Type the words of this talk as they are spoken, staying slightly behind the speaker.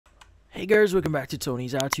Hey guys, welcome back to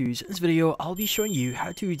Tony's How-Tos. In this video, I'll be showing you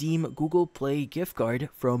how to redeem Google Play gift card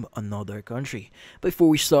from another country. Before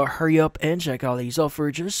we start, hurry up and check out these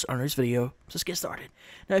offers just under this video. Let's get started.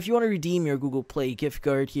 Now, if you want to redeem your Google Play gift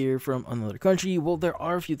card here from another country, well, there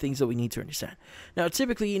are a few things that we need to understand. Now,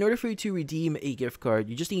 typically, in order for you to redeem a gift card,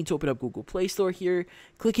 you just need to open up Google Play Store here,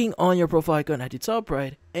 clicking on your profile icon at the top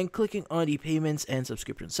right, and clicking on the Payments and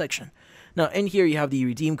Subscription section. Now, in here, you have the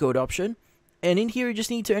Redeem Code option. And in here, you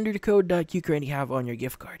just need to enter the code that you currently have on your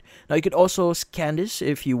gift card. Now, you could also scan this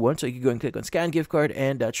if you want. So you can go and click on Scan Gift Card,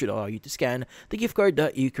 and that should allow you to scan the gift card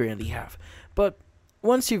that you currently have. But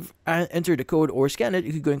once you've entered the code or scanned it,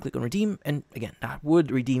 you could go and click on Redeem. And again, that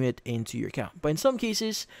would redeem it into your account. But in some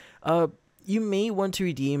cases, you may want to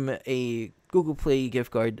redeem a Google Play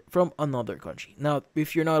gift card from another country. Now,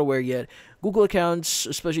 if you're not aware yet, Google accounts,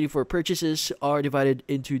 especially for purchases, are divided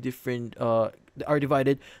into different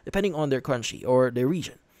depending on their country or their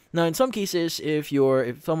region. Now, in some cases, if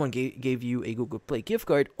someone gave you a Google Play gift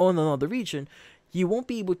card on another region, you won't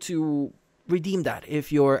be able to redeem that if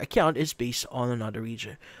your account is based on another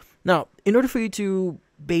region. Now, in order for you to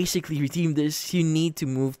basically redeem this, you need to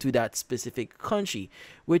move to that specific country,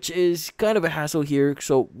 which is kind of a hassle here.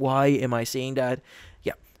 So why am I saying that?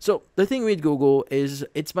 Yeah. So the thing with Google is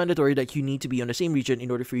it's mandatory that you need to be on the same region in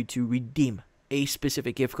order for you to redeem a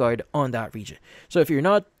specific gift card on that region. So if you're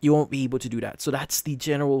not, you won't be able to do that. So that's the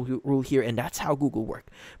general rule here, and that's how Google works.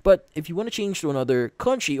 But if you want to change to another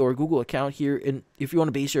country or Google account here, and if you want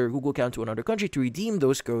to base your Google account to another country to redeem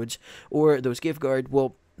those codes or those gift cards,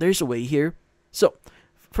 well, there's a way here. So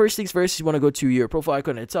first things first, you want to go to your profile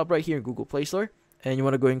icon at the top right here in Google Play Store, and you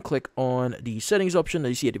want to go and click on the settings option that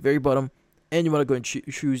you see at the very bottom, and you want to go and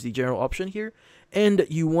choose the general option here, and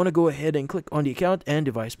you want to go ahead and click on the account and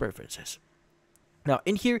device preferences. Now,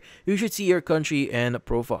 in here, you should see your country and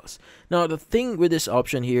profiles. Now, the thing with this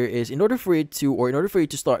option here is in order for you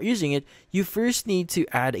to start using it, you first need to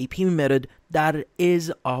add a payment method that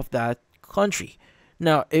is of that country.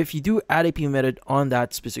 Now, if you do add a payment method on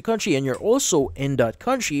that specific country and you're also in that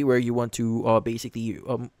country where you want to basically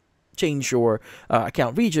change your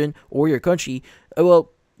account region or your country,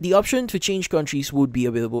 well, the option to change countries would be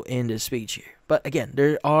available in this page here. But again,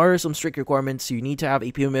 there are some strict requirements. You need to have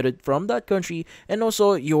a payment method from that country, and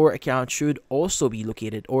also your account should also be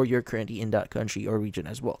located or you're currently in that country or region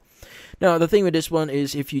as well. Now, the thing with this one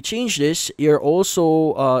is if you change this, you're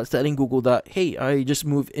also telling Google that, hey, I just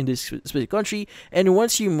moved in this specific country. And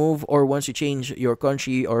once you move or once you change your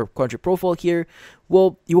country or country profile here,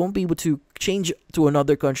 well, you won't be able to change to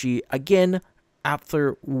another country again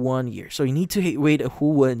after 1 year. So you need to wait a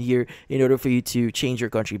whole 1 year in order for you to change your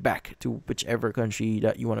country back to whichever country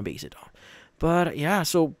that you want to base it on. But yeah,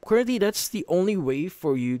 so currently that's the only way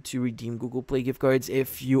for you to redeem Google Play gift cards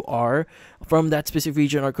if you are from that specific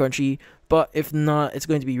region or country. But if not, it's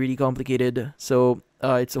going to be really complicated. So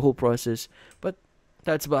it's a whole process. But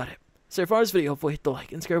that's about it. So if you found this video helpful, hit the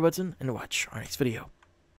like and subscribe button and watch our next video.